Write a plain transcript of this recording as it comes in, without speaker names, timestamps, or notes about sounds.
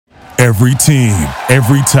Every team,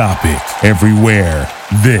 every topic, everywhere.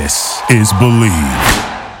 This is Believe.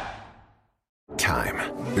 Time.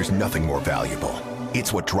 There's nothing more valuable.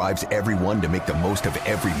 It's what drives everyone to make the most of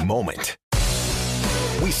every moment.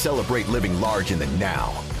 We celebrate living large in the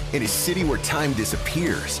now. In a city where time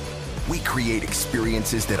disappears, we create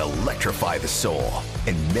experiences that electrify the soul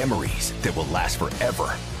and memories that will last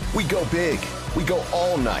forever. We go big. We go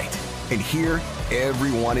all night. And here,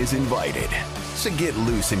 everyone is invited. So get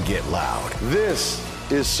loose and get loud. This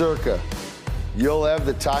is Circa. You'll have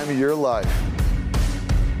the time of your life.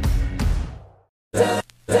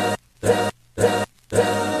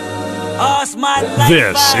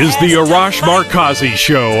 This is the Arash Markazi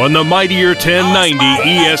Show on the Mightier 1090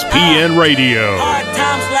 ESPN Radio.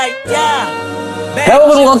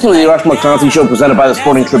 Hello and welcome to the Arash Markazi Show presented by the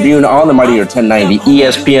Sporting Tribune on the Mightier 1090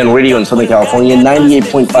 ESPN Radio in Southern California,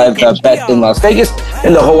 98.5 Bet in Las Vegas,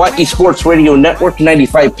 and the Hawaii Sports Radio Network,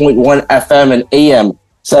 95.1 FM and AM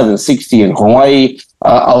 760 in Hawaii.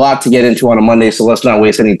 A lot to get into on a Monday, so let's not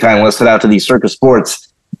waste any time. Let's head out to the Circa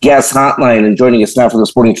Sports guest hotline, and joining us now for the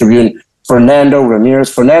Sporting Tribune, Fernando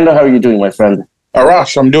Ramirez. Fernando, how are you doing, my friend?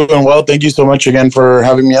 Arash, I'm doing well. Thank you so much again for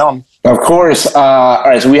having me on. Of course. All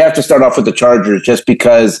right, so we have to start off with the Chargers just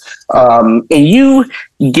because, and you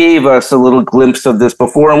gave us a little glimpse of this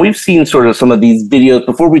before, and we've seen sort of some of these videos.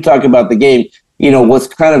 Before we talk about the game, you know, what's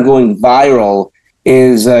kind of going viral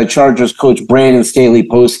is Chargers coach Brandon Staley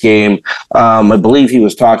post-game. I believe he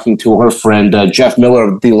was talking to her friend Jeff Miller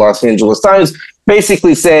of the Los Angeles Times,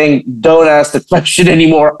 basically saying, don't ask the question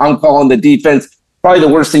anymore. I'm calling the defense. Probably the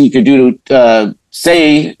worst thing you could do to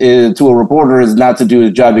say to a reporter is not to do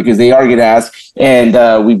his job, because they are going to ask.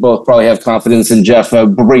 And we both probably have confidence in Jeff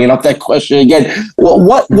bringing up that question again.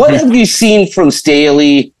 What have you seen from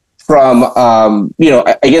Staley from,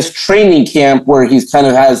 I guess, training camp, where he's kind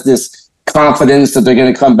of has this confidence that they're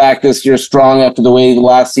going to come back this year strong after the way the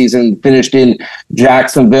last season finished in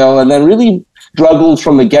Jacksonville, and then really struggled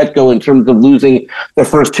from the get-go in terms of losing the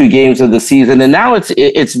first two games of the season. And now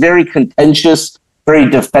it's very contentious, very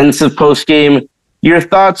defensive post-game. Your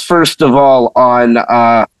thoughts, first of all,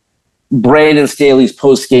 on Brandon Staley's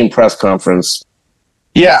post-game press conference?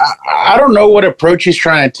 Yeah, I don't know what approach he's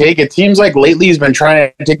trying to take. It seems like lately he's been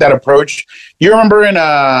trying to take that approach. You remember in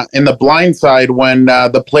The Blind Side when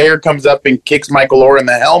the player comes up and kicks Michael Orr in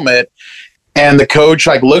the helmet, and the coach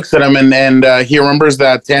looks at him and he remembers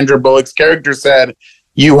that Sandra Bullock's character said,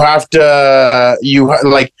 you have to,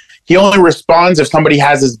 he only responds if somebody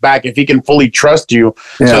has his back, if he can fully trust you.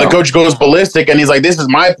 Yeah. So the coach goes ballistic and he's like, this is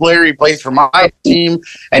my player. He plays for my team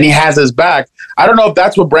and he has his back. I don't know if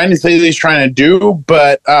that's what Brandon Staley's trying to do,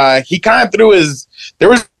 but he kind of threw there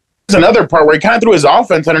was another part where he kind of threw his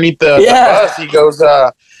offense underneath the bus. He goes,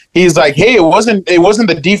 he's like, hey, it wasn't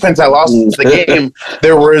the defense that lost the game.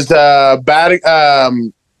 There was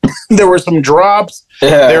there were some drops.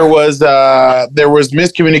 Yeah. There was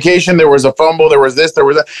miscommunication. There was a fumble. There was this. There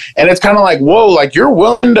was that. And it's kind of like, whoa, you're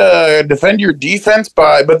willing to defend your defense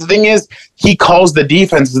but the thing is, he calls the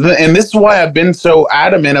defense, and this is why I've been so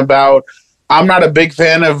adamant about. I'm not a big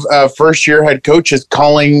fan of first-year head coaches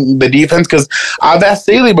calling the defense, because I've asked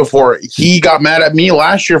Staley before. He got mad at me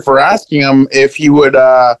last year for asking him if he would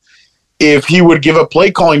give up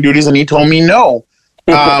play calling duties, and he told me no.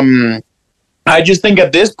 I just think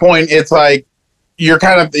at this point it's like I'm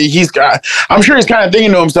sure he's kind of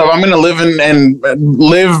thinking to himself, I'm going to live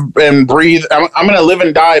and breathe. I'm going to live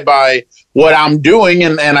and die by what I'm doing,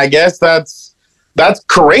 and I guess that's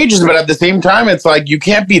courageous, but at the same time, it's like you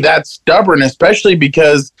can't be that stubborn, especially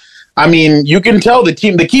because, I mean, you can tell the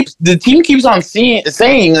team keeps on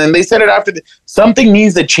saying, and they said it after, something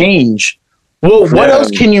needs to change. Well, what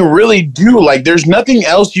else can you really do? There's nothing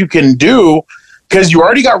else you can do, because you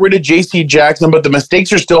already got rid of J.C. Jackson, but the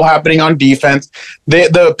mistakes are still happening on defense.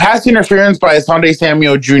 The pass interference by Asante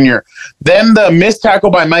Samuel Jr., then the missed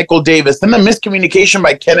tackle by Michael Davis, then the miscommunication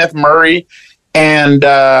by Kenneth Murray and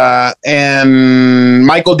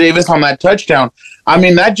Michael Davis on that touchdown. I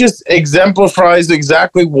mean, that just exemplifies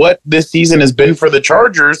exactly what this season has been for the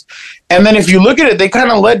Chargers. And then if you look at it, they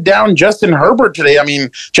kind of let down Justin Herbert today. I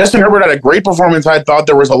mean, Justin Herbert had a great performance. I thought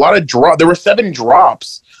there was a lot of there were 7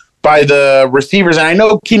 drops by the receivers. And I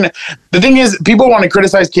know the thing is, people want to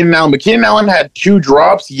criticize Keenan Allen, but Keenan Allen had 2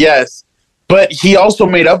 drops, yes, but he also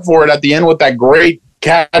made up for it at the end with that great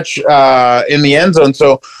catch in the end zone.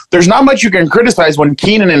 So there's not much you can criticize when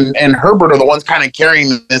Keenan and Herbert are the ones kind of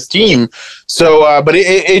carrying this team. So, but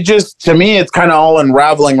it just, to me, it's kind of all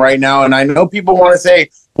unraveling right now. And I know people want to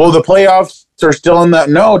say, well, the playoffs are still in that.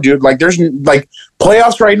 No, dude, there's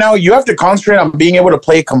playoffs right now. You have to concentrate on being able to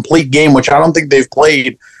play a complete game, which I don't think they've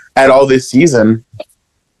played at all this season.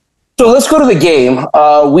 So let's go to the game.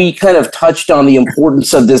 We kind of touched on the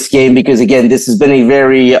importance of this game because, again, this has been a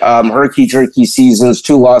very herky-jerky season.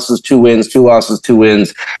 2 losses, 2 wins, 2 losses, 2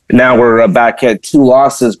 wins. Now we're back at 2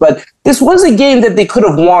 losses. But this was a game that they could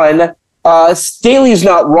have won. Staley's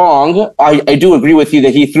not wrong. I do agree with you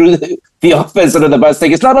that he threw the offense under the bus.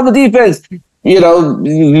 Thing. It's not on the defense.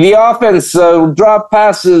 The offense, drop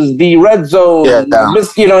passes, the red zone, and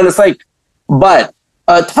it's like, but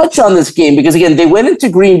touch on this game because, again, they went into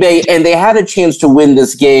Green Bay and they had a chance to win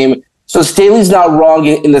this game. So Staley's not wrong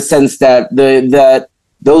in the sense that that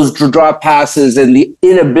those drop passes and the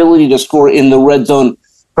inability to score in the red zone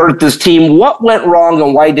hurt this team. What went wrong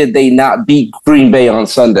and why did they not beat Green Bay on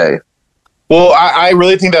Sunday? Well, I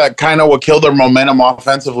really think that kind of what killed their momentum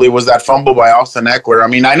offensively was that fumble by Austin Eckler. I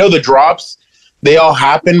mean, I know the drops, they all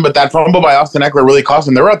happened, but that fumble by Austin Eckler really cost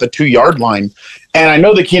them. They were at the 2-yard line. And I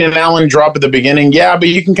know the Keenan Allen drop at the beginning, yeah, but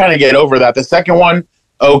you can kind of get over that. The second one,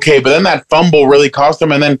 okay, but then that fumble really cost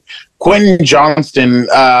them. And then Quentin Johnston,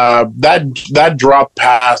 that drop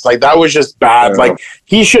pass, like that was just bad. Like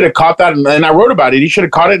he should have caught that, and I wrote about it. He should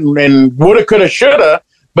have caught it and woulda, coulda, shoulda,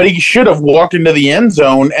 but he should have walked into the end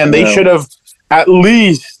zone, and they should have at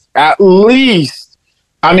least.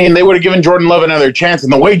 I mean, they would have given Jordan Love another chance.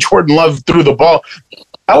 And the way Jordan Love threw the ball,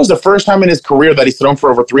 that was the first time in his career that he's thrown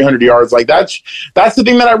for over 300 yards. Like that's the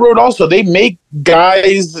thing that I wrote also. They make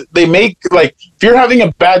like, if you're having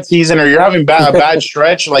a bad season or you're having a bad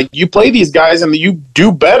stretch, like you play these guys and you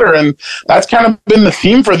do better. And that's kind of been the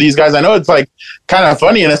theme for these guys. I know it's like kind of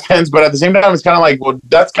funny in a sense, but at the same time, it's kind of like, well,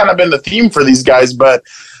 that's kind of been the theme for these guys. But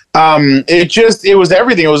it was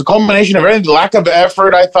everything. It was a culmination of everything. Lack of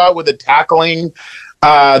effort, I thought, with the tackling.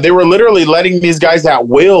 They were literally letting these guys at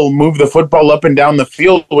will move the football up and down the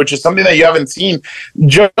field, which is something that you haven't seen.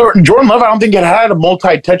 Jordan Love, I don't think, had a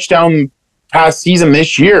multi-touchdown pass season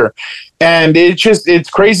this year. And it's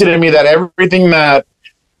crazy to me that everything that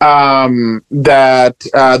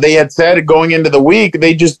they had said going into the week,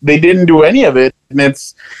 they didn't do any of it. And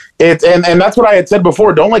and that's what I had said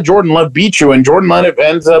before. Don't let Jordan Love beat you. And Jordan Love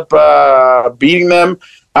ends up beating them.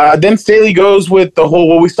 Then Staley goes with the whole,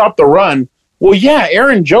 well, we stopped the run. Well, yeah,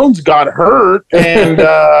 Aaron Jones got hurt and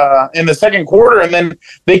in the second quarter, and then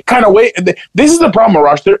they kind of wait. This is the problem,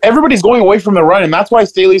 Arash. Everybody's going away from the run, and that's why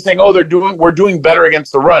Staley's saying, "Oh, we're doing better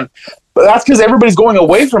against the run." But that's because everybody's going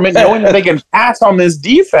away from it, knowing that they can pass on this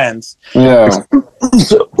defense. Yeah.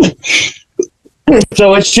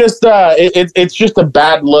 So it's just it's just a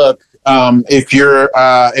bad look if you're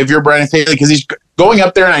Brandon Staley, because he's going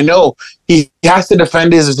up there, and I know he has to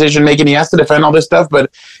defend his decision making. He has to defend all this stuff,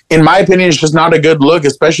 but in my opinion, it's just not a good look,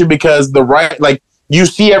 especially because you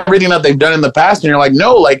see everything that they've done in the past, and you're like,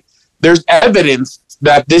 no, like there's evidence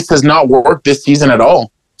that this has not worked this season at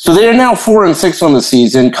all. So they're now 4-6 on the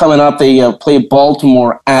season. Coming up, they play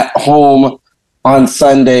Baltimore at home on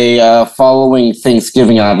Sunday following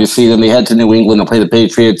Thanksgiving, obviously. Then they head to New England to play the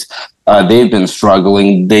Patriots. They've been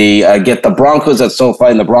struggling. They get the Broncos at SoFi,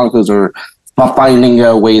 and the Broncos are finding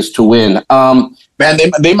ways to win. Man,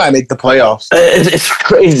 they might make the playoffs. It's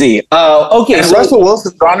crazy. Okay, and so Russell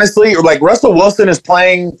Wilson, honestly, Russell Wilson is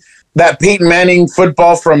playing that Peyton Manning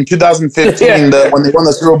football from 2015 when they won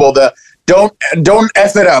the Super Bowl. Don't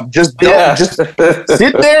F it up. Just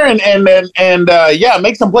sit there and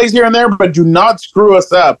make some plays here and there, but do not screw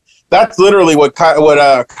us up. That's literally what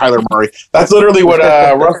Kyler Murray. That's literally what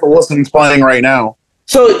Russell Wilson's playing right now.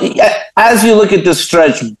 So as you look at this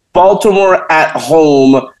stretch, Baltimore at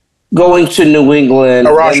home, going to New England.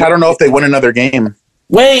 Arash, I don't know if they win another game.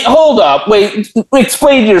 Wait, hold up. Wait,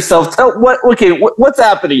 explain yourself. What's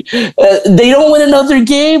happening? They don't win another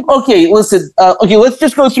game? Okay, listen. Let's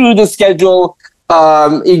just go through the schedule.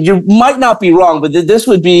 You might not be wrong, but this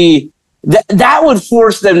would be that would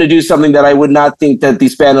force them to do something that I would not think that the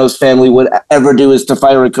Spanos family would ever do, is to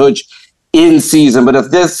fire a coach in season. But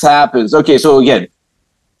if this happens, okay, so again,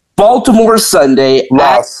 Baltimore Sunday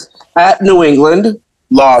at New England.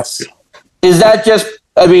 Loss. Is that just,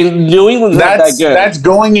 I mean, New England's not that good. That's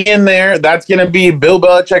going in there. That's going to be Bill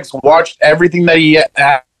Belichick's watched everything that he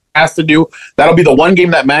has to do. That'll be the one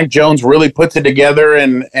game that Mac Jones really puts it together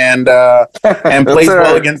and plays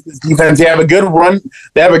well against this defense. They have a good run.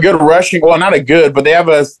 They have a good rushing. Well, not a good, but they have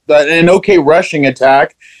an okay rushing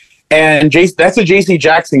attack. And that's a J.C.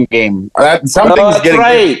 Jackson game. Something's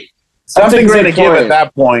going to give at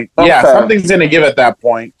that point. Okay. Yeah, something's going to give at that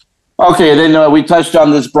point. Okay, then we touched on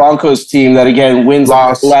this Broncos team that, again, wins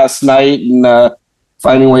last night and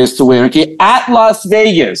finding ways to win. Okay, at Las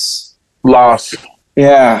Vegas. Loss.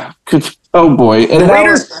 Yeah. Oh, boy. And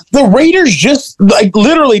the Raiders just,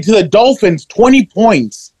 literally to the Dolphins, 20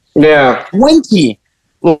 points. Yeah. 20.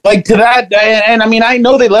 like to that. And I mean, I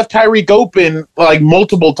know they left Tyreek open like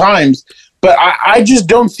multiple times, but I just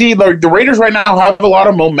don't see like the Raiders right now have a lot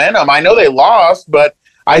of momentum. I know they lost, but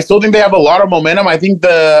I still think they have a lot of momentum. I think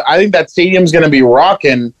that stadium's going to be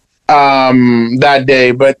rocking that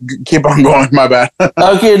day, but keep on going. My bad.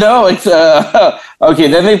 Okay, no, it's okay.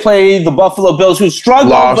 Then they play the Buffalo Bills, who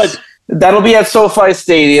struggled, but that'll be at SoFi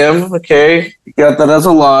Stadium. Okay, you got that as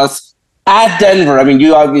a loss. At Denver, I mean,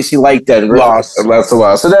 you obviously like Denver. Loss. That's a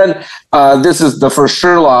loss. So then this is the for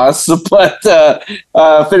sure loss, but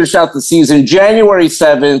finish out the season January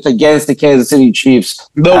 7th against the Kansas City Chiefs.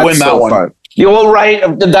 They'll win that one. You're right.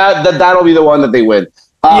 That'll be the one that they win.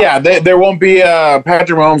 Yeah, there won't be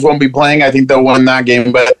Patrick Mahomes won't be playing. I think they'll win that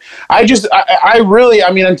game. But I really,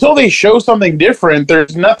 I mean, until they show something different,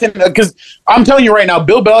 there's nothing. Because I'm telling you right now,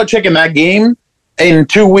 Bill Belichick in that game in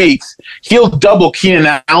 2 weeks, he'll double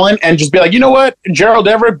Keenan Allen and just be like, you know what, Gerald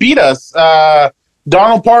Everett beat us,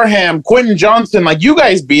 Donald Parham, Quentin Johnson, like you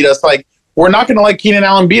guys beat us. Like we're not going to let Keenan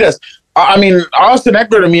Allen beat us. I mean, Austin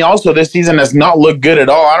Eckler to me also this season has not looked good at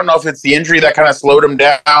all. I don't know if it's the injury that kind of slowed him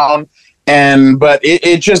down. But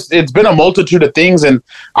it's been a multitude of things, and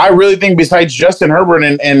I really think besides Justin Herbert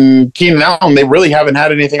and Keenan Allen, they really haven't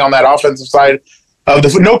had anything on that offensive side of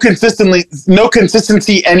the no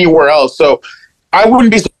consistency anywhere else. So I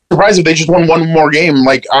wouldn't be surprised if they just won one more game.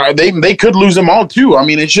 Like they could lose them all too. I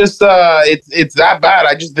mean, it's just it's that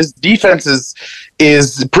bad. This defense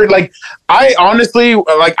is pretty. Like I honestly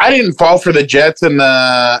I didn't fall for the Jets and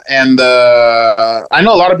the I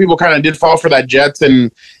know a lot of people kind of did fall for that Jets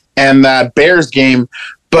and that Bears game,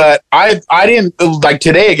 but I didn't like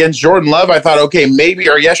today against Jordan Love. I thought, okay,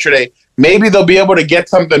 yesterday, maybe they'll be able to get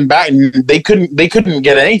something back, and they couldn't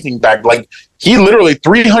get anything back. Like he literally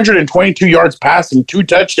 322 yards passing, 2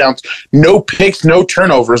 touchdowns, no picks, no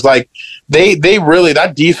turnovers. Like they really,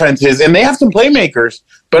 that defense is, and they have some playmakers,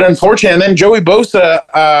 but unfortunately, and then Joey Bosa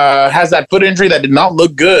has that foot injury that did not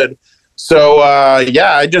look good. So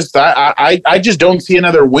I just don't see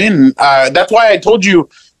another win. That's why I told you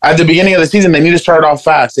at the beginning of the season, they need to start off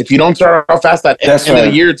fast. If you don't start off fast, at the end of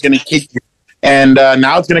the year, it's going to kick you. And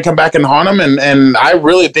now it's going to come back and haunt them. And I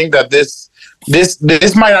really think that this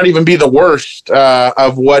might not even be the worst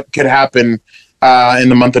of what could happen in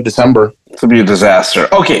the month of December. It would be a disaster.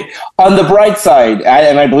 Okay, on the bright side,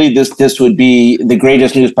 and I believe this would be the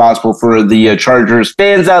greatest news possible for the Chargers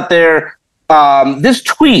fans out there. This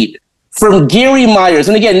tweet from Gary Myers,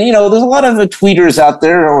 and again, you know, there's a lot of tweeters out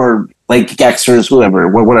there, or like Xers,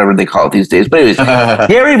 whatever they call it these days. But anyways,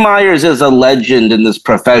 Gary Myers is a legend in this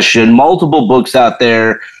profession. Multiple books out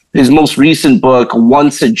there. His most recent book,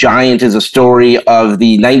 Once a Giant, is a story of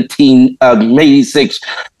the 1986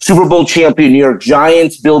 Super Bowl champion New York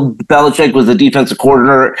Giants. Bill Belichick was the defensive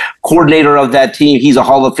coordinator of that team. He's a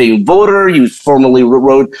Hall of Fame voter. He formerly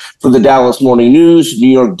wrote for the Dallas Morning News, New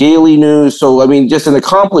York Daily News. So, I mean, just an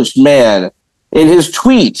accomplished man. In his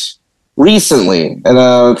tweet recently, and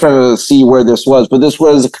I'm trying to see where this was, but this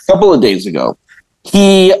was a couple of days ago,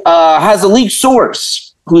 he has a leaked source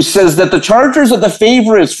who says that the Chargers are the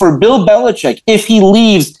favorites for Bill Belichick if he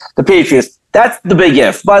leaves the Patriots. That's the big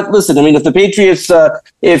if. But listen, I mean, if the Patriots,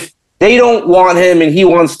 if they don't want him and he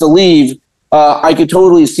wants to leave, I could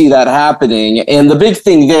totally see that happening. And the big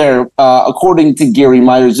thing there, according to Gary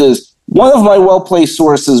Myers, is one of my well-placed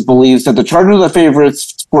sources believes that the Chargers are the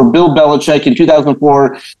favorites for Bill Belichick in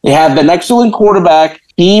 2004. They have an excellent quarterback.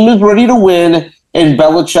 Team is ready to win. And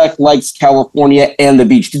Belichick likes California and the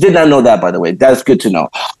beach. You did not know that, by the way. That's good to know.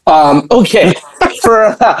 Okay.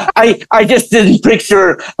 I just didn't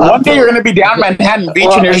picture. One day you're going to be down Manhattan Beach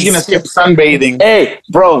and you're just going to skip sunbathing. Hey,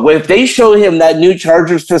 bro, if they show him that new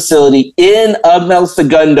Chargers facility in El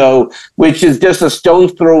Segundo, which is just a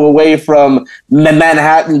stone's throw away from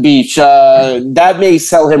Manhattan Beach, that may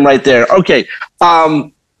sell him right there. Okay.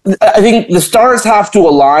 I think the stars have to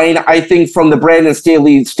align. I think from the Brandon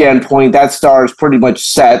Staley standpoint, that star is pretty much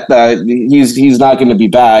set. He's not going to be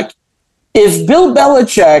back. If Bill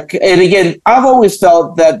Belichick, and again, I've always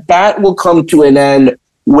felt that will come to an end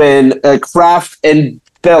when Kraft and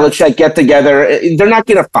Belichick get together. They're not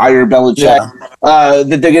going to fire Belichick. Yeah.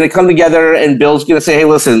 They're going to come together, and Bill's going to say, "Hey,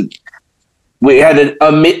 listen, we had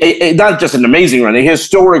not just an amazing run, a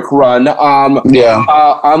historic run. I'm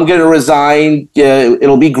going to resign.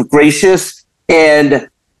 It'll be gracious." And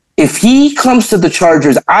if he comes to the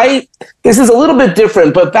Chargers, this is a little bit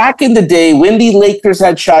different, but back in the day when the Lakers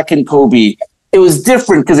had Shaq and Kobe, it was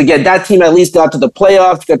different because, again, that team at least got to the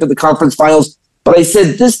playoffs, got to the conference finals. But I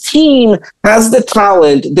said, this team has the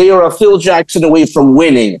talent. They are a Phil Jackson away from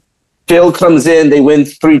winning. Phil comes in, they win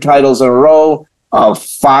 3 titles in a row,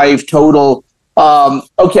 5 total.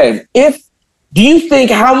 Okay, if Do you think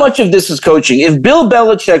how much of this is coaching? If Bill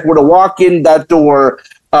Belichick were to walk in that door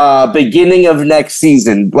beginning of next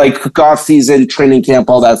season, like off season, training camp,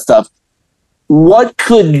 all that stuff, what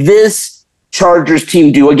could this Chargers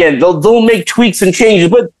team do? Again, they'll make tweaks and changes,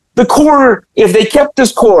 but the core, if they kept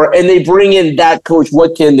this core and they bring in that coach,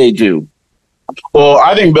 what can they do? Well,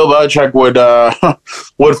 I think Bill Belichick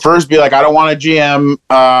would first be like, I don't want a GM.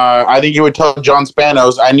 I think he would tell John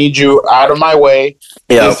Spanos, I need you out of my way.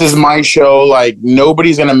 Yep. This is my show. Like,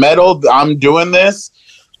 nobody's going to meddle. I'm doing this.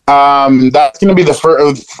 That's going to be the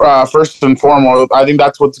first and foremost. I think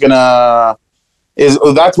that's what's going to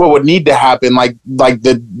that's what would need to happen. Like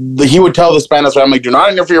he would tell the Spanos family, do not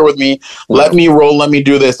interfere with me. Let me roll. Let me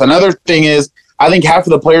do this. Another thing is, I think half of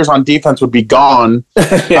the players on defense would be gone.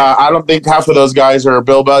 I don't think half of those guys are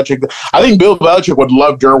Bill Belichick. I think Bill Belichick would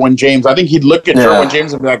love Derwin James. I think he'd look at Derwin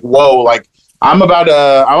James and be like, whoa, like I'm about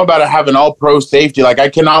to have an all-pro safety. Like I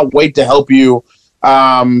cannot wait to help you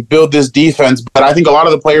build this defense. But I think a lot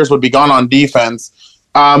of the players would be gone on defense.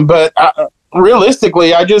 But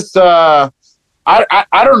realistically, I just I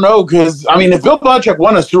don't know, because I mean, if Bill Belichick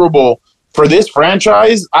won a Super Bowl for this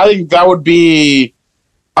franchise, I think that would be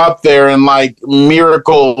up there in like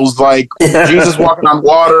miracles, like Jesus walking on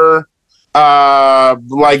water,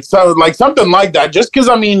 like something like that. Just because,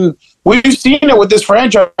 I mean, we've seen it with this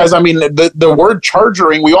franchise. I mean, the word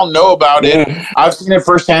chargering, we all know about it. I've seen it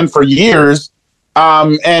firsthand for years.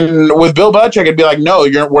 And with Bill Belichick, it'd be like, no,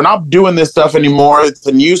 we're not doing this stuff anymore. It's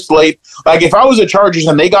a new slate. Like if I was the Chargers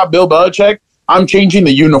and they got Bill Belichick, I'm changing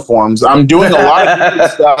the uniforms. I'm doing a lot of new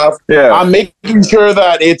stuff. Yeah. I'm making sure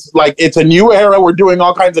that it's a new era. We're doing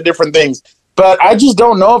all kinds of different things. But I just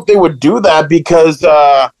don't know if they would do that, because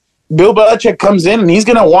Bill Belichick comes in and he's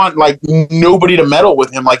going to want like nobody to meddle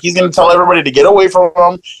with him. Like he's going to tell everybody to get away from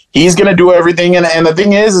him. He's going to do everything. And the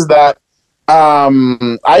thing is that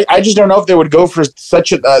I just don't know if they would go for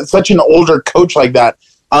such an older coach like that.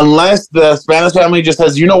 Unless the Spanos family just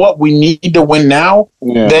says, you know what, we need to win now,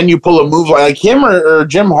 then you pull a move like him or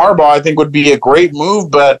Jim Harbaugh, I think would be a great move.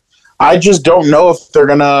 But I just don't know if they're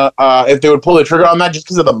gonna if they would pull the trigger on that just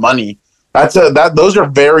because of the money. Those are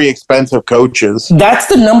very expensive coaches. That's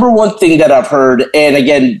the number one thing that I've heard. And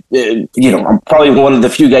again, I'm probably one of the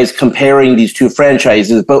few guys comparing these two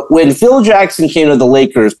franchises. But when Phil Jackson came to the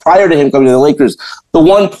Lakers, prior to him coming to the Lakers, the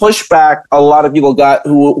one pushback a lot of people got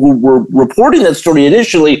who were reporting that story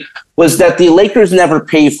initially was that the Lakers never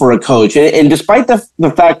pay for a coach. And despite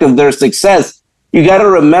the fact of their success, you got to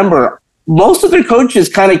remember, most of their coaches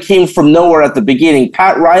kind of came from nowhere at the beginning.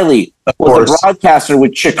 Pat Riley was a broadcaster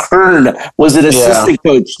with Chick Hearn, was an assistant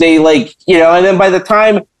coach. They and then by the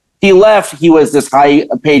time he left, he was this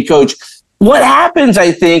high-paid coach. What happens,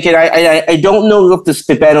 I think, and I don't know if the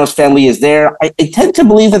Spanos family is there. I tend to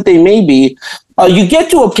believe that they may be. You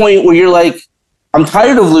get to a point where you're like, I'm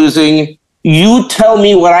tired of losing. You tell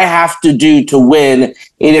me what I have to do to win.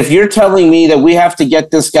 And if you're telling me that we have to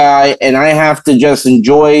get this guy and I have to just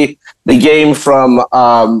enjoy the game from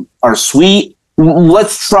our suite,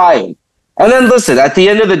 let's try it. And then listen, at the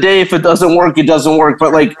end of the day, if it doesn't work, it doesn't work.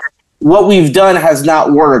 But like what we've done has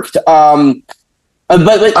not worked. But I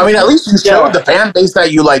mean, at least you showed the fan base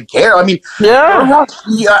that you like care. I mean,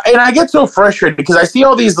 and I get so frustrated because I see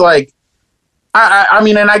all these like, I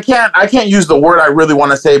mean, and I can't use the word I really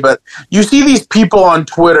want to say, but you see these people on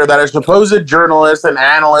Twitter that are supposed journalists and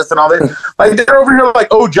analysts and all this, like they're over here like,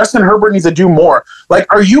 oh, Justin Herbert needs to do more.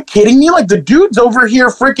 Like, are you kidding me? Like the dude's over here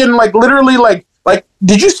freaking like literally like,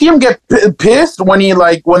 did you see him get pissed when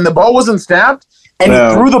when the ball wasn't snapped and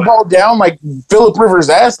he threw the ball down like Phillip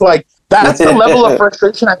Rivers-esque? Like that's the level of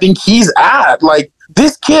frustration I think he's at. Like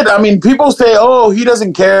this kid, I mean, people say, oh, he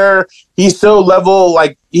doesn't care. He's so level,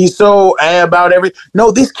 like he's so about everything.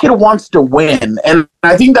 No, this kid wants to win. And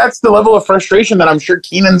I think that's the level of frustration that I'm sure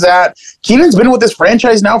Keenan's at. Keenan's been with this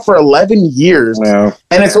franchise now for 11 years. Yeah.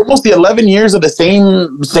 And it's almost the 11 years of the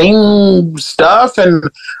same stuff. And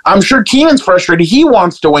I'm sure Keenan's frustrated. He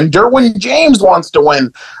wants to win. Derwin James wants to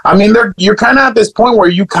win. I mean, you're kind of at this point where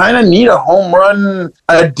you kind of need a home run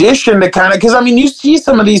addition to kind of, because I mean, you see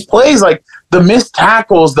some of these plays like the missed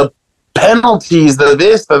tackles, the penalties, the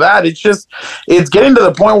this, the that. It's getting to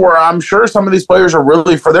the point where I'm sure some of these players are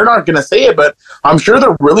really, they're not going to say it, but I'm sure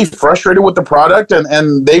they're really frustrated with the product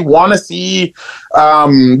and they want to see,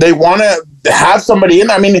 they want to have somebody in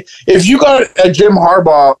there. I mean, if you got a Jim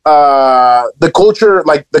Harbaugh, the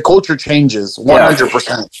culture changes 100%.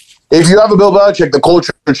 Yeah. If you have a Bill Belichick, the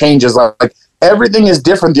culture changes. Like everything is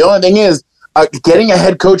different. The only thing is, getting a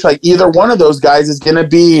head coach like either one of those guys is going to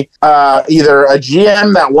be either a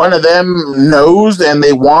GM that one of them knows and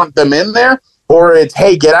they want them in there, or it's,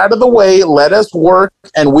 hey, get out of the way, let us work,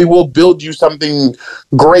 and we will build you something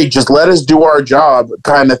great. Just let us do our job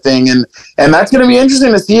kind of thing. And that's going to be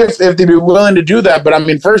interesting to see if they'd be willing to do that. But, I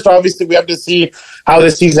mean, first, obviously, we have to see how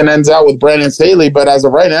this season ends out with Brandon Staley. But as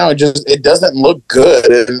of right now, it doesn't look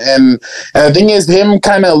good. And the thing is, him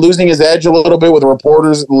kind of losing his edge a little bit with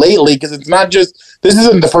reporters lately, because it's not just – this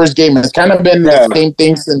isn't the first game. It's kind of been the same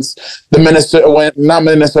thing since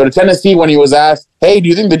Tennessee, when he was asked, hey, do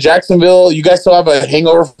you think you guys still have a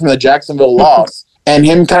hangover from the Jacksonville loss? And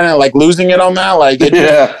him kind of like losing it on that, like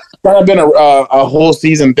it's kind of been a whole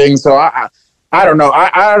season thing. So I don't know.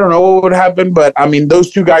 I don't know what would happen, but I mean,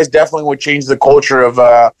 those two guys definitely would change the culture of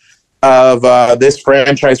this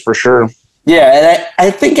franchise for sure. Yeah, and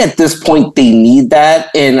I think at this point they need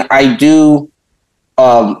that, and I do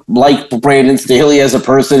like Brandon Staley as a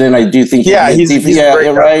person, and I do think he's great,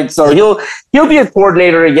 right. So he'll be a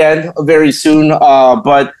coordinator again very soon,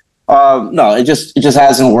 but no, it just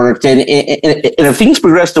hasn't worked, and if things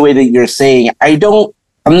progress the way that you're saying,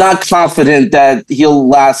 I'm not confident that he'll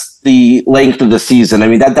last the length of the season. I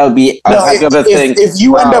mean, that would be a heck of a thing. If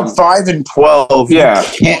you end up 5-12, you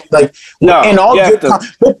can't, like, no, in all good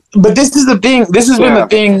but this is the thing. This has been the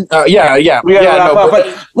thing. But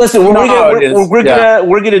listen, we're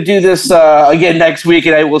gonna do this again next week,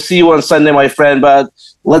 and I will see you on Sunday, my friend. But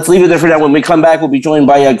let's leave it there for now. When we come back, we'll be joined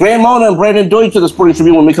by Grant Mona and Brandon Deutsch of the Sporting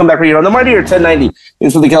Tribune. When we come back right here on the Mightier 1090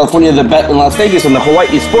 in Southern California, the Bet in Las Vegas, on the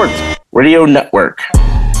Hawaii Sports Radio Network.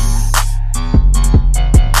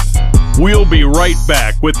 We'll be right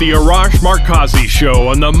back with the Arash Markazi Show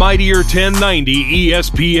on the Mightier 1090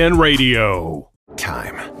 ESPN Radio.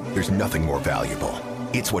 Time. There's nothing more valuable.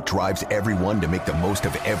 It's what drives everyone to make the most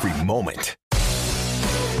of every moment.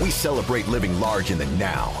 We celebrate living large in the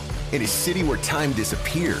now. In a city where time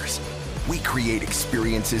disappears, we create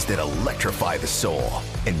experiences that electrify the soul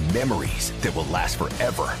and memories that will last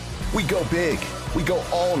forever. We go big. We go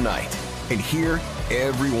all night. And here,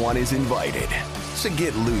 everyone is invited. So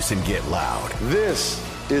get loose and get loud. This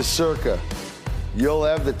is Circa. You'll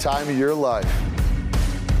have the time of your life.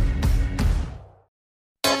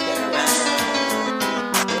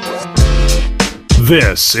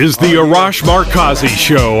 This is the Arash Markazi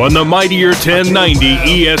Show on the Mightier 1090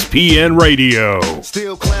 ESPN Radio.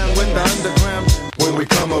 Still clown with the underground when we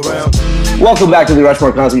come around. Welcome back to the Arash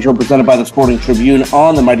Markazi Show, presented by the Sporting Tribune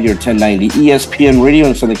on the Mightier 1090 ESPN Radio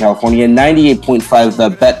in Southern California, 98.5 The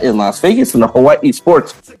Bet in Las Vegas, and the Hawaii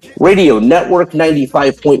Sports Radio Network,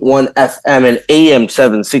 95.1 FM and AM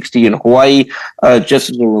 760 in Hawaii. Just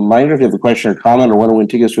as a reminder, if you have a question or comment or want to win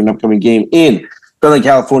tickets to an upcoming game in Southern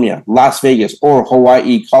California, Las Vegas, or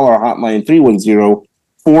Hawaii, call our hotline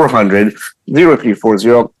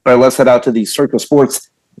 310-400-0340. All right, let's head out to the Circa Sports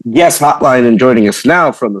guest hotline, and joining us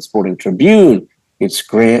now from the Sporting Tribune, it's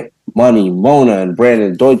Grant, Money, Mona, and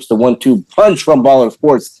Brandon Deutsch, the 1-2 punch from Baller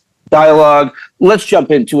Sports Dialogue. Let's jump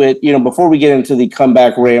into it. Before we get into the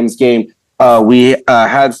comeback Rams game, we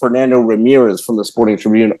had Fernando Ramirez from the Sporting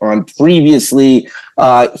Tribune on previously.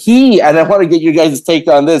 And I want to get you guys' take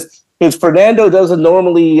on this, because Fernando doesn't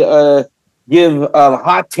normally give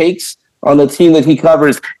hot takes on the team that he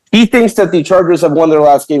covers. He thinks that the Chargers have won their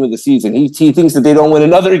last game of the season. He thinks that they don't win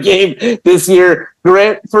another game this year.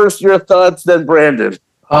 Grant, first your thoughts, then Brandon.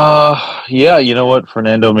 Yeah, you know what?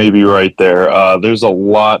 Fernando may be right there. There's a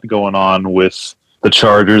lot going on with the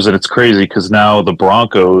Chargers, and it's crazy because now the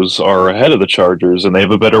Broncos are ahead of the Chargers, and they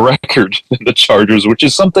have a better record than the Chargers, which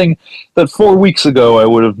is something that 4 weeks ago I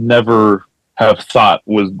would have never have thought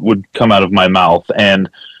would come out of my mouth. And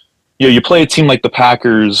you play a team like the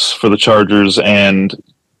Packers for the Chargers, and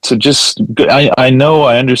I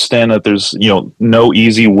understand that there's no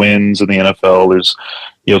easy wins in the NFL. There's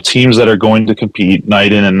teams that are going to compete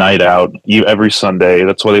night in and night out every Sunday.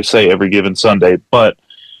 That's why they say every given Sunday. But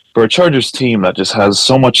for a Chargers team that just has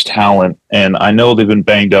so much talent, and I know they've been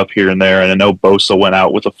banged up here and there, and I know Bosa went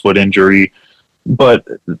out with a foot injury, but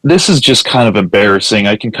this is just kind of embarrassing.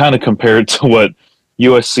 I can kind of compare it to what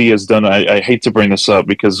USC has done. I hate to bring this up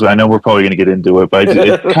because I know we're probably going to get into it, but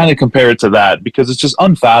I kind of compare it to that because it's just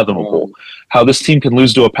unfathomable how this team can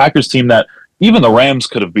lose to a Packers team that even the Rams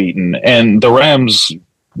could have beaten. And the Rams,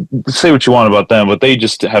 say what you want about them, but they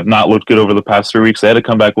just have not looked good over the past 3 weeks. They had a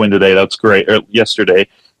comeback win today. That's great. Or yesterday.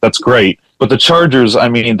 That's great. But the Chargers, I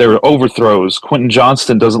mean, there were overthrows. Quentin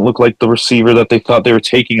Johnston doesn't look like the receiver that they thought they were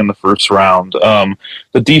taking in the first round.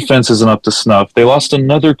 The defense isn't up to snuff. They lost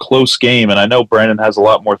another close game, and I know Brandon has a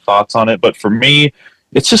lot more thoughts on it, but for me,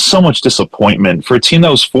 it's just so much disappointment. For a team that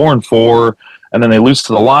was 4-4, and then they lose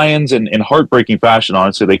to the Lions in heartbreaking fashion,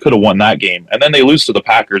 honestly. They could have won that game. And then they lose to the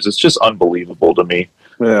Packers. It's just unbelievable to me.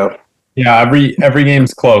 Yeah. Yeah, every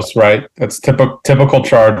game's close, right? That's typical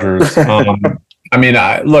Chargers. I mean,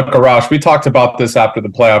 look, Arash, we talked about this after the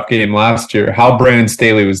playoff game last year. How Brandon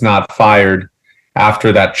Staley was not fired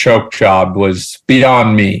after that choke job was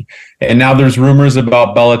beyond me. And now there's rumors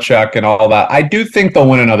about Belichick and all that. I do think they'll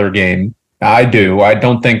win another game. I do. I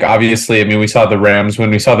don't think, obviously, I mean, we saw the Rams win.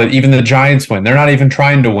 We saw that even the Giants win. They're not even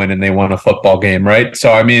trying to win, and they won a football game, right?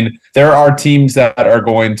 So, I mean, there are teams that are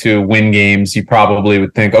going to win games. You probably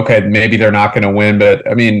would think, okay, maybe they're not going to win. But,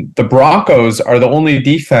 I mean, the Broncos are the only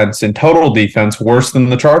defense in total defense worse than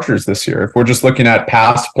the Chargers this year. If we're just looking at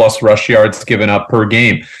pass plus rush yards given up per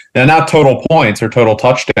game. Now, not total points or total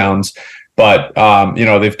touchdowns, but,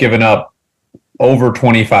 they've given up over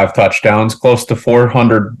 25 touchdowns, close to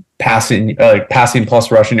 400 passing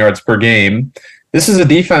plus rushing yards per game. This is a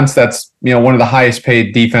defense that's, one of the highest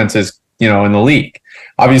paid defenses, in the league.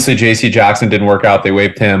 Obviously, J.C. Jackson didn't work out. They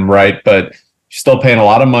waived him, right? But you're still paying a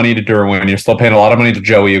lot of money to Derwin. You're still paying a lot of money to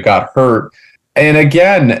Joey, who got hurt. And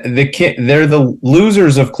again, they're the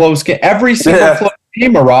losers of close games. Every single close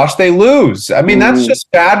game, Arash, they lose. I mean, that's just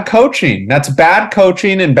bad coaching. That's bad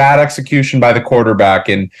coaching and bad execution by the quarterback.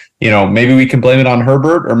 And, maybe we can blame it on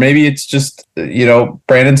Herbert, or maybe it's just,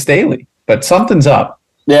 Brandon Staley. But something's up.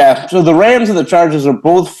 Yeah, so the Rams and the Chargers are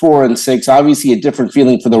both 4-6. Obviously, a different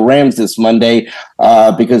feeling for the Rams this Monday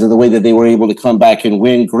because of the way that they were able to come back and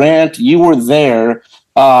win. Grant, you were there.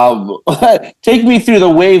 Take me through the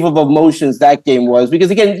wave of emotions that game was,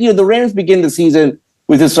 because again, the Rams begin the season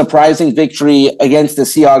with a surprising victory against the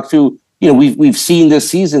Seahawks, who we've seen this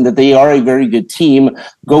season that they are a very good team.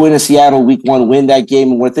 Go into Seattle week 1, win that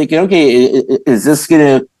game, and we're thinking, okay, is this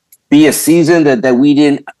going to be a season that we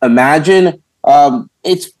didn't imagine?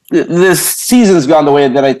 This season's gone the way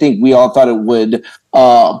that I think we all thought it would.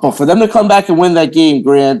 But for them to come back and win that game,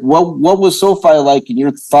 Grant, what was SoFi like, and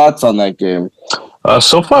your thoughts on that game?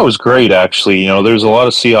 SoFi was great, actually. There's a lot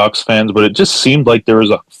of Seahawks fans, but it just seemed like there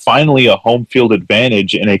was finally a home field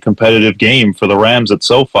advantage in a competitive game for the Rams at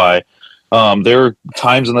SoFi. There were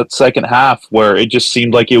times in that second half where it just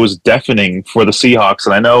seemed like it was deafening for the Seahawks.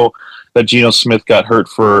 And I know that Geno Smith got hurt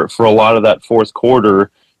for a lot of that fourth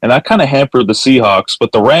quarter, and that kind of hampered the Seahawks.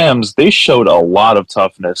 But the Rams, they showed a lot of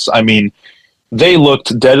toughness. I mean, they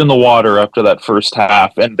looked dead in the water after that first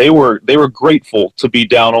half, and they were grateful to be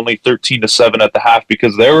down only 13-7 at the half,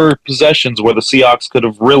 because there were possessions where the Seahawks could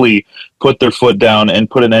have really put their foot down and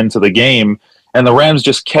put an end to the game. And the Rams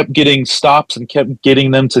just kept getting stops and kept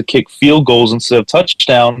getting them to kick field goals instead of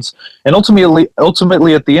touchdowns. And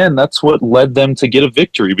ultimately at the end, that's what led them to get a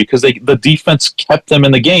victory, because the defense kept them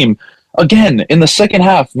in the game. Again, in the second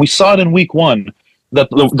half, we saw it in week 1, that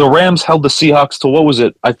the Rams held the Seahawks to, what was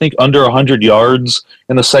it, I think under 100 yards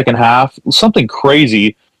in the second half, something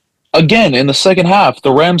crazy. Again, in the second half,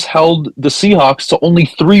 the Rams held the Seahawks to only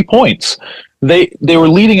 3 points. They were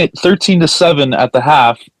leading at 13-7 at the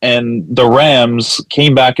half, and the Rams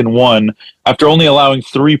came back and won after only allowing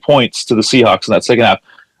 3 points to the Seahawks in that second half.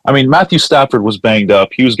 I mean, Matthew Stafford was banged up.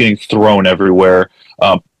 He was getting thrown everywhere.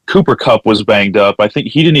 Cooper Kupp was banged up. I think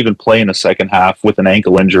he didn't even play in the second half with an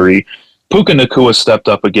ankle injury. Puka Nacua stepped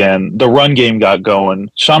up again. The run game got going.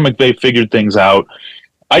 Sean McVay figured things out.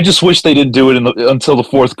 I just wish they didn't do it until the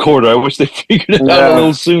fourth quarter. I wish they figured it out a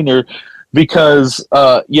little sooner, because,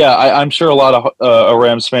 I'm sure a lot of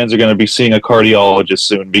Rams fans are going to be seeing a cardiologist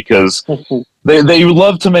soon, because they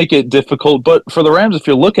love to make it difficult. But for the Rams, if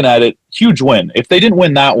you're looking at it, huge win. If they didn't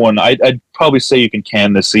win that one, I'd probably say you can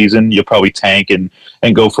can this season. You'll probably tank and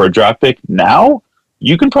go for a draft pick. Now,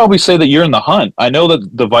 you can probably say that you're in the hunt. I know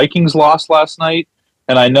that the Vikings lost last night,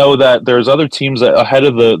 and I know that there's other teams ahead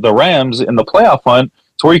of the Rams in the playoff hunt,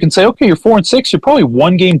 to where you can say, okay, you're 4-6. You're probably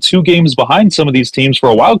 1 game, 2 games behind some of these teams for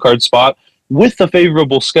a wild card spot with a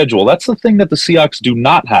favorable schedule. That's the thing that the Seahawks do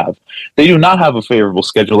not have. They do not have a favorable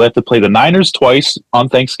schedule. They have to play the Niners twice on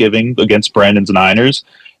Thanksgiving against Brandon's Niners,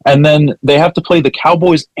 and then they have to play the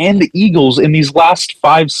Cowboys and the Eagles in these last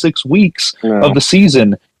 5-6 weeks of the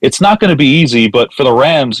season. It's not going to be easy, but for the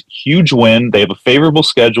Rams, huge win. They have a favorable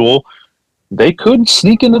schedule. They could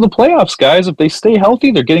sneak into the playoffs, guys. If they stay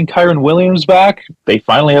healthy, they're getting Kyren Williams back. They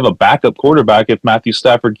finally have a backup quarterback if Matthew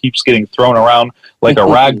Stafford keeps getting thrown around like a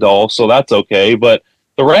rag doll, so that's okay. But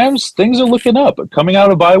the Rams, things are looking up. Coming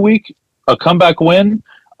out of bye week, a comeback win,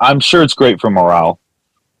 I'm sure it's great for morale.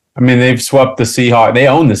 I mean, they've swept the Seahawks. They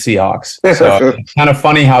own the Seahawks. So it's kind of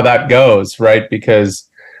funny how that goes, right? Because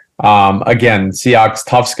again, Seahawks,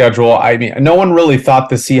 tough schedule. I mean, no one really thought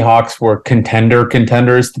the Seahawks were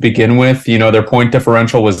contenders to begin with. Their point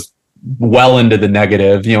differential was well into the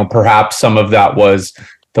negative. Perhaps some of that was,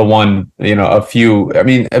 a few. I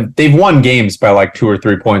mean, they've won games by like 2 or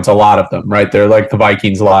 3 points, a lot of them, right? They're like the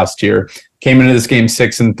Vikings last year. Came into this game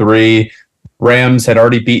 6-3. Rams had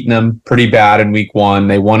already beaten them pretty bad in week 1.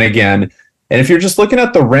 They won again. And if you're just looking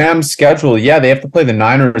at the Rams schedule, yeah, they have to play the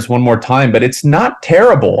Niners one more time, but it's not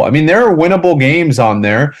terrible. I mean, there are winnable games on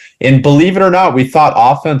there. And believe it or not, we thought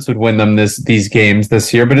offense would win them these games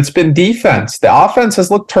this year, but it's been defense. The offense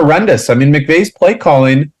has looked horrendous. I mean, McVay's play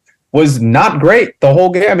calling was not great the whole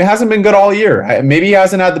game. I mean, it hasn't been good all year. Maybe he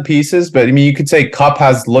hasn't had the pieces, but I mean, you could say Kupp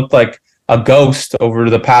has looked like a ghost over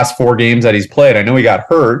the past 4 games that he's played. I know he got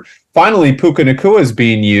hurt. Finally, Puka Nacua is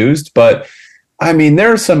being used, but I mean,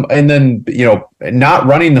 there's some, and then, not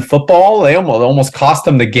running the football, they almost cost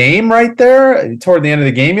them the game right there toward the end of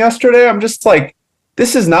the game yesterday. I'm just like,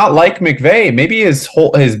 this is not like McVay. Maybe his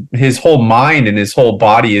whole mind and his whole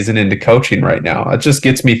body isn't into coaching right now. It just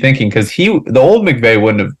gets me thinking, because the old McVay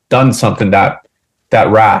wouldn't have done something that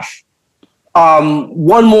rash.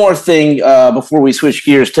 One more thing before we switch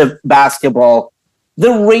gears to basketball. The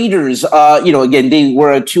Raiders, again, they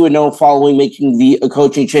were a 2-0 following making the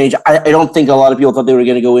coaching change. I don't think a lot of people thought they were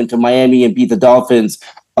going to go into Miami and beat the Dolphins.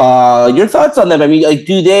 Your thoughts on them? I mean,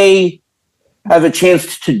 do they have a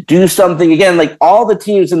chance to do something? Again, like all the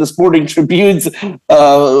teams in the Sporting Tribune's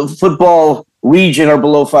football region are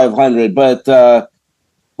below 500. But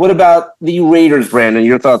what about the Raiders, Brandon?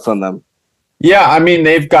 Your thoughts on them? Yeah, I mean,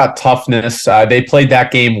 they've got toughness. They played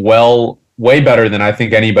that game well, way better than I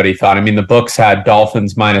think anybody thought. I mean, the books had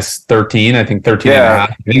Dolphins minus 13, I think 13 and a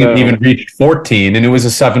half. I think it even reached 14, and it was a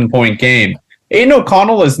 7-point game. Aiden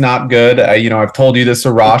O'Connell is not good. I've told you this,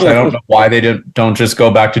 Arash. I don't know why they don't just go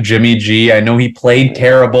back to Jimmy G. I know he played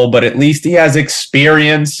terrible, but at least he has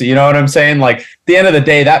experience. You know what I'm saying? Like, at the end of the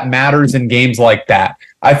day, that matters in games like that.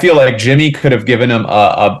 I feel like Jimmy could have given him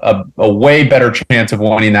a way better chance of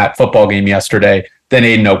winning that football game yesterday than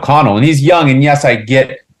Aiden O'Connell. And he's young, and yes, I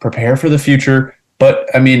get prepare for the future. But,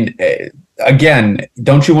 I mean, again,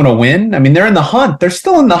 don't you want to win? I mean, they're in the hunt. They're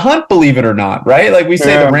still in the hunt, believe it or not, right? Like we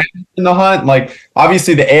say, the Rams in the hunt. Like,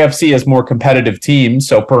 obviously, the AFC has more competitive teams,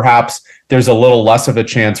 so perhaps there's a little less of a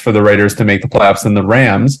chance for the Raiders to make the playoffs than the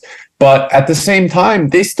Rams. But at the same time,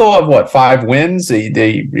 they still have, 5 wins?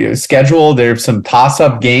 They schedule, there's some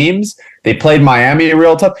toss-up games. They played Miami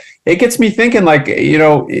real tough. It gets me thinking,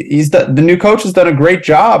 the new coach has done a great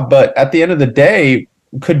job, but at the end of the day,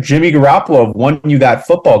 could Jimmy Garoppolo have won you that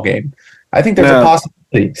football game? I think there's a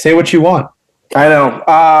possibility. Say what you want. I know.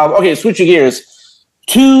 Okay, switching gears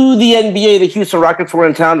to the NBA. The Houston Rockets were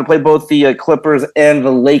in town to play both the Clippers and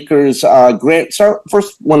the Lakers. Grant,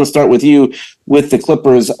 first want to start with you with the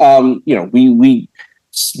Clippers. We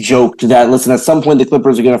joked that, listen, at some point the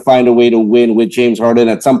Clippers are going to find a way to win with James Harden.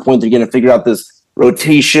 At some point they're going to figure out this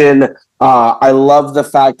rotation. I love the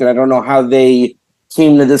fact that I don't know how they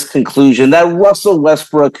came to this conclusion that Russell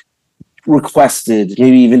Westbrook requested,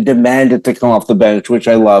 maybe even demanded to come off the bench, which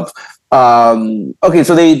I love. Okay,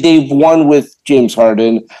 so they've won with James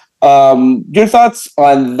Harden. Your thoughts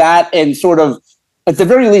on that, and sort of, at the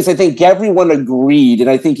very least, I think everyone agreed, and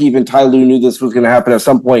I think even Ty Lue knew this was going to happen at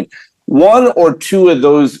some point. 1 or 2 of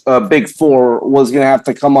those big 4 was going to have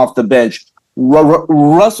to come off the bench.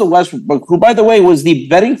 Russell Westbrook, who, by the way, was the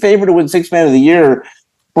betting favorite to win Sixth Man of the Year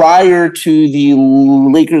prior to the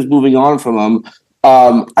Lakers moving on from him.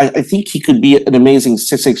 I think he could be an amazing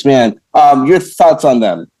sixth man. Your thoughts on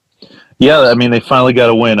them? Yeah, I mean, they finally got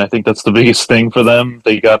a win. I think that's the biggest thing for them.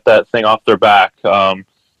 They got that thing off their back.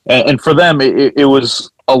 And for them, it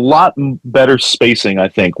was a lot better spacing, I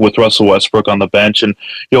think, with Russell Westbrook on the bench. And,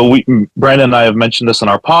 Brandon and I have mentioned this in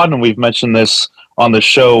our pod, and we've mentioned this on the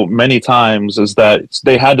show many times, is that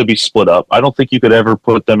they had to be split up. I don't think you could ever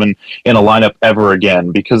put them in a lineup ever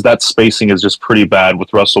again, because that spacing is just pretty bad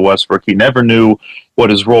with Russell Westbrook. He never knew what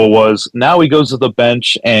his role was. Now he goes to the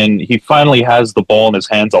bench and he finally has the ball in his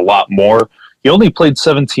hands a lot more. He only played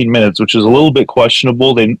 17 minutes, which is a little bit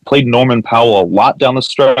questionable. They played Norman Powell a lot down the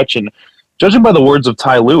stretch, and judging by the words of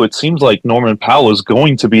Ty Lue, it seems like Norman Powell is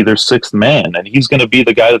going to be their 6th man, and he's going to be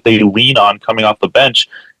the guy that they lean on coming off the bench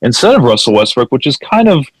instead of Russell Westbrook, which is kind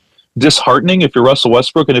of disheartening if you're Russell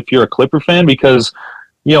Westbrook and if you're a Clipper fan, because,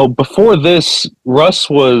 before this, Russ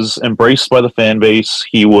was embraced by the fan base.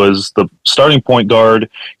 He was the starting point guard.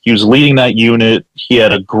 He was leading that unit. He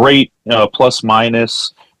had a great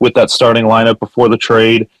plus-minus with that starting lineup before the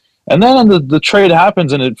trade. And then the trade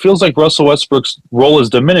happens, and it feels like Russell Westbrook's role is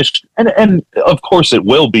diminished. And of course it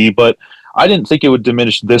will be, but I didn't think it would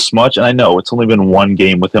diminish this much. And I know it's only been 1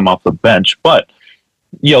 game with him off the bench, but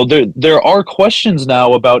there are questions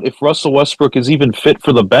now about if Russell Westbrook is even fit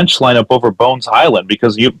for the bench lineup over Bones Highland,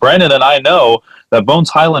 because Brandon and I know that Bones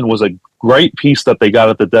Highland was a great piece that they got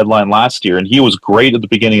at the deadline last year, and he was great at the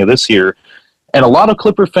beginning of this year. And a lot of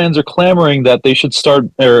Clipper fans are clamoring that they should start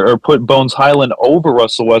or put Bones Highland over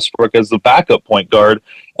Russell Westbrook as the backup point guard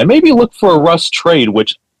and maybe look for a Russ trade,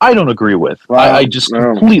 which I don't agree with. Wow. I just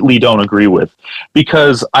completely don't agree with,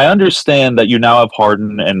 because I understand that you now have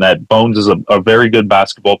Harden and that Bones is a very good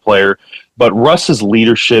basketball player, but Russ's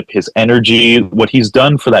leadership, his energy, what he's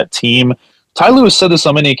done for that team, Ty Lue said this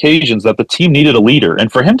on many occasions that the team needed a leader,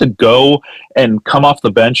 and for him to go and come off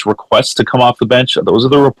the bench, request to come off the bench, those are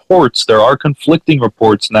the reports. There are conflicting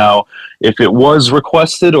reports now. If it was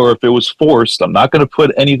requested or if it was forced, I'm not going to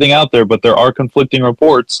put anything out there, but there are conflicting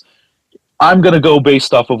reports. I'm going to go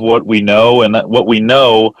based off of what we know, and what we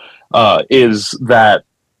know is that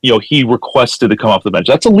he requested to come off the bench.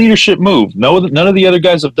 That's a leadership move. None of the other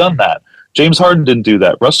guys have done that. James Harden didn't do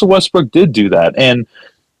that. Russell Westbrook did do that, and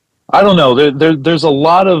I don't know. There's a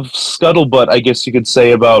lot of scuttlebutt, I guess you could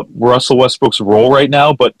say, about Russell Westbrook's role right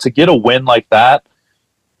now. But to get a win like that,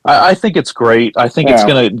 I think it's great. I think it's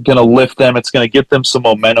gonna lift them. It's gonna get them some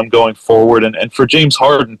momentum going forward. And for James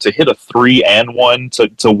Harden to hit a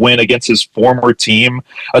 3-1 to win against his former team,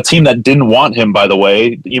 a team that didn't want him, by the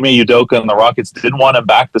way, Ime Udoka and the Rockets didn't want him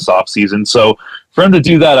back this offseason. So for him to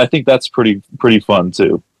do that, I think that's pretty fun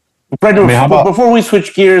too. Brendan, before we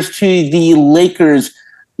switch gears to the Lakers,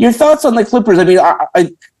 your thoughts on the Clippers? I mean,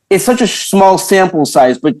 it's such a small sample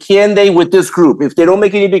size, but can they, with this group, if they don't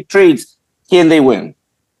make any big trades, can they win?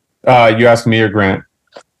 You asking me or Grant?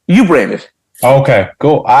 You, Brandon. Okay,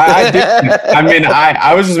 cool.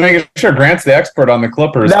 I was just making sure Grant's the expert on the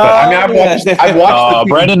Clippers. No, but I mean, I've watched.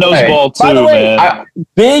 Brandon knows ball too, by the way, man.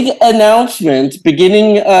 Big announcement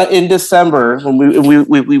beginning in December. When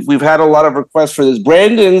we've had a lot of requests for this.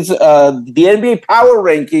 Brandon's the NBA Power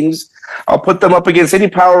Rankings. I'll put them up against any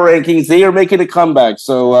power rankings. They are making a comeback.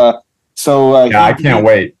 I can't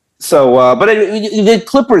wait. But the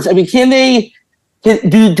Clippers. I mean, can they?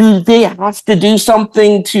 Do they have to do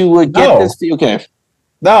something to get this? Okay.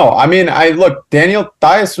 No, I mean, look. Daniel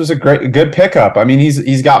Theis was a good pickup. I mean,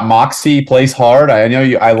 he's got moxie, plays hard. I know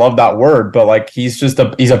I love that word, but like he's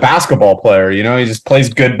a basketball player. He just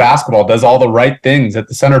plays good basketball, does all the right things at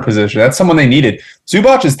the center position. That's someone they needed.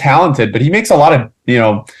 Zubac is talented, but he makes a lot of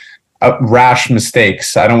rash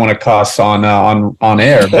mistakes. I don't want to cuss on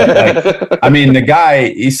air, but I mean, the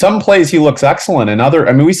guy. Some plays he looks excellent, and other.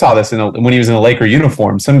 I mean, we saw this when he was in a Laker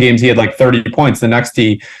uniform. Some games he had like 30 points. The next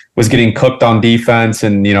he was getting cooked on defense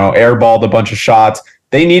and airballed a bunch of shots.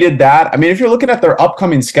 They needed that. I mean, if you're looking at their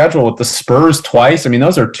upcoming schedule with the Spurs twice, I mean,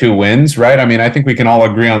 those are 2 wins, right? I mean, I think we can all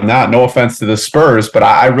agree on that. No offense to the Spurs, but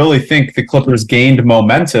I really think the Clippers gained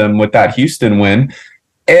momentum with that Houston win.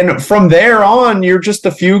 And from there on, you're just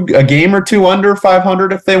a game or two under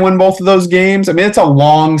 500 if they win both of those games. I mean, it's a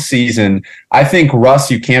long season. I think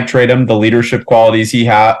Russ, you can't trade him. The leadership qualities he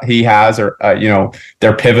has are,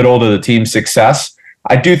 they're pivotal to the team's success.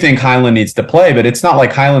 I do think Highland needs to play, but it's not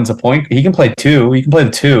like Highland's a point. He can play 2. He can play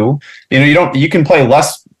the 2. You can play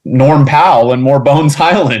less Norm Powell and more Bones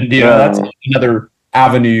Highland. That's another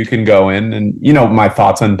avenue you can go in. And my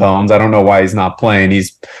thoughts on Bones. I don't know why he's not playing.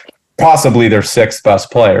 He's possibly their 6th best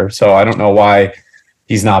player. So I don't know why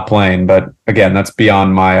he's not playing. But again, that's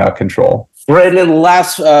beyond my control. Brandon,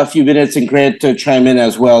 last few minutes, and Grant to chime in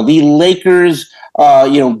as well. The Lakers,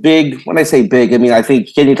 big. When I say big, I mean, I think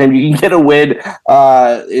anytime you can get a win,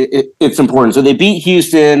 it's important. So they beat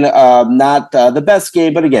Houston, not the best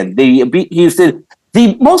game, but again, they beat Houston.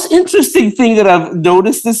 The most interesting thing that I've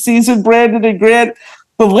noticed this season, Brandon and Grant,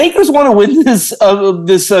 the Lakers want to win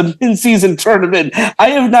this in-season tournament. I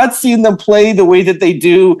have not seen them play the way that they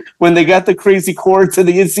do when they got the crazy courts in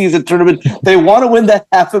the in-season tournament. They want to win that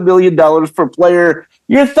 $500,000 per player.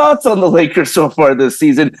 Your thoughts on the Lakers so far this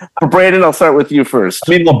season? Brandon, I'll start with you first.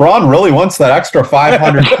 I mean, LeBron really wants that extra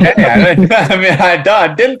 $500K. I mean,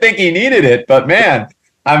 I didn't think he needed it, but man.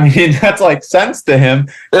 I mean, that's like sense to him.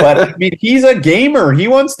 But I mean, he's a gamer. He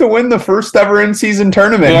wants to win the first ever in-season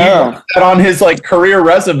tournament. Yeah. He put that on his career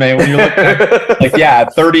resume when you look at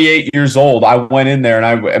at 38 years old, I went in there and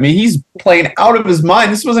I mean, he's playing out of his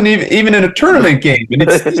mind. This wasn't even in a tournament game, and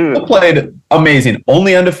he still played amazing.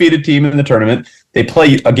 Only undefeated team in the tournament. They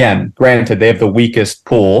play again. Granted, they have the weakest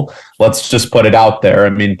pool. Let's just put it out there. I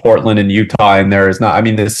mean, Portland and Utah in there is not. I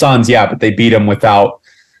mean, the Suns, but they beat them without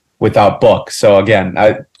Book. So again,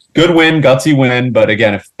 good win, gutsy win. But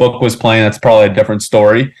again, if Book was playing, that's probably a different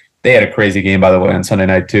story. They had a crazy game, by the way, on Sunday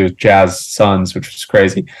night too. Jazz Suns, which was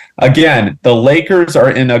crazy. Again, the Lakers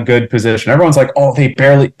are in a good position. Everyone's like, "Oh,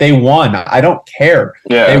 they won." I don't care.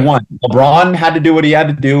 Yeah. They won. LeBron had to do what he had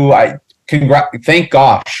to do. Thank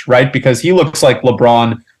gosh, right? Because he looks like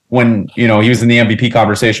LeBron when he was in the MVP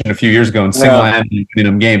conversation a few years ago and single-handedly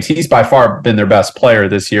winning them games. He's by far been their best player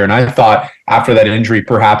this year, and I thought after that injury,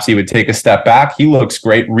 perhaps he would take a step back. He looks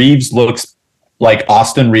great. Reeves looks like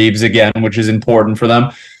Austin Reeves again, which is important for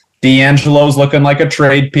them. D'Angelo's looking like a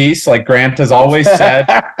trade piece, like Grant has always said.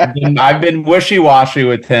 I've been wishy-washy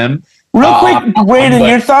with him. Real quick, Brandon,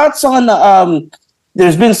 your thoughts on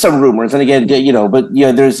there's been some rumors, and again,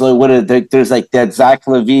 there's there's like that Zach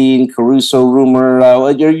LaVine, Caruso rumor.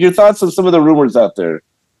 Your thoughts on some of the rumors out there?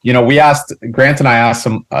 We asked Grant and I asked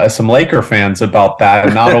some Laker fans about that,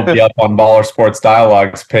 and that'll be up on Baller Sports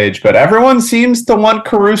Dialogues page. But everyone seems to want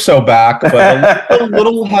Caruso back, but a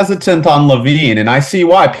little hesitant on LaVine, and I see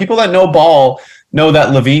why. People that know ball know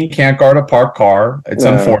that LaVine can't guard a parked car. It's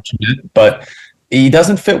unfortunate, but he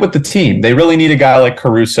doesn't fit with the team. They really need a guy like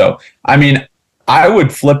Caruso. I mean, I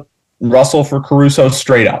would flip Russell for Caruso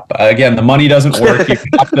straight up. Again, the money doesn't work.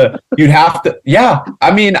 You'd have to. Yeah,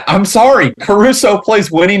 I mean, I'm sorry. Caruso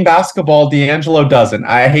plays winning basketball. D'Angelo doesn't.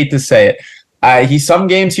 I hate to say it. Some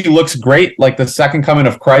games he looks great, like the second coming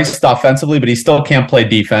of Christ offensively, but he still can't play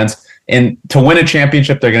defense. And to win a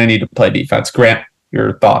championship, they're going to need to play defense. Grant,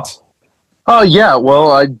 your thoughts? Oh yeah,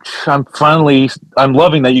 well, I'm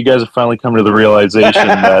loving that you guys have finally come to the realization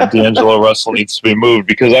that D'Angelo Russell needs to be moved,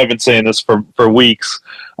 because I've been saying this for weeks.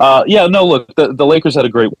 Look, the Lakers had a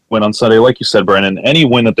great win on Sunday. Like you said, Brandon, any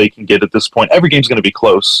win that they can get at this point, every game's going to be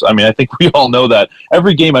close. I mean, I think we all know that.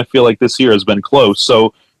 Every game I feel like this year has been close.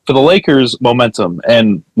 So for the Lakers, momentum.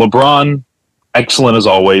 And LeBron, excellent as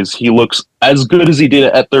always. He looks as good as he did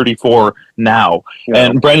at 34 now. Yeah.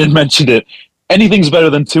 And Brandon mentioned it. Anything's better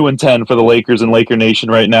than 2-10 for the Lakers and Laker Nation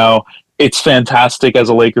right now. It's fantastic as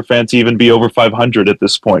a Laker fan to even be over 500 at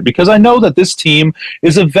this point, because I know that this team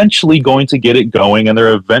is eventually going to get it going, and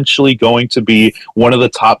they're eventually going to be one of the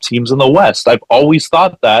top teams in the West. I've always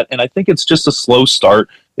thought that, and I think it's just a slow start.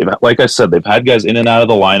 Like I said, they've had guys in and out of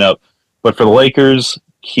the lineup, but for the Lakers,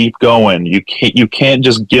 keep going. You can't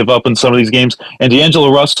just give up in some of these games. And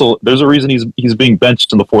D'Angelo Russell, there's a reason he's being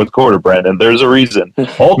benched in the fourth quarter, Brandon. There's a reason.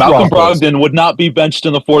 Malcolm Brogdon would not be benched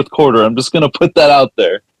in the fourth quarter. I'm just going to put that out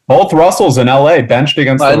there. Both Russells in LA benched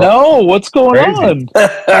against I know. What's going on?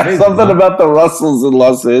 Something about the Russells in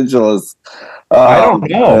Los Angeles. I don't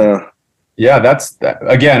know. Yeah, that's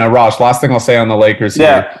again, Arash, last thing I'll say on the Lakers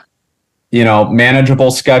here.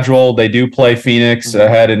 Manageable schedule. They do play Phoenix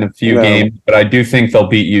ahead in a few games, but I do think they'll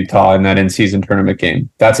beat Utah in that in-season tournament game.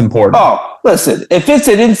 That's important. Oh, listen, if it's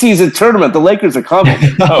an in-season tournament, the Lakers are coming.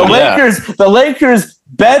 The Lakers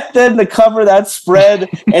bet them to cover that spread,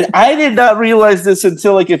 and I did not realize this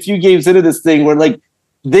until like a few games into this thing, where like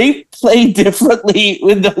they play differently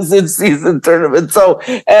with those in-season tournaments. So,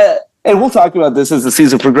 and we'll talk about this as the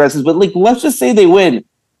season progresses. But like, let's just say they win.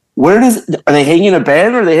 Are they hanging a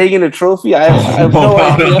banner? Are they hanging a trophy? I have no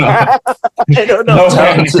idea. I don't know.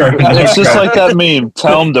 It's just like that meme.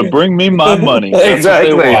 Tell them to bring me my money.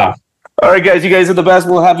 Exactly. All right, guys. You guys are the best.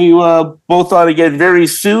 We'll have you both on again very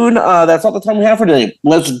soon. That's all the time we have for today.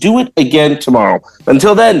 Let's do it again tomorrow.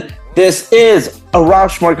 Until then, this is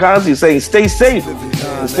Arash Markazi saying stay safe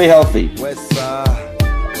and stay healthy.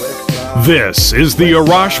 This is the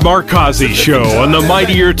Arash Markazi Show on the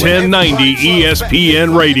Mightier 1090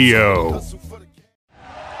 ESPN Radio.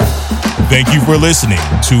 Thank you for listening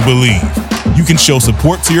to Believe. You can show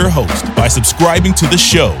support to your host by subscribing to the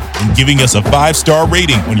show and giving us a 5-star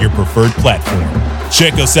rating on your preferred platform.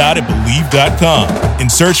 Check us out at Believe.com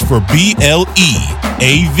and search for BLEAV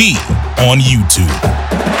on YouTube.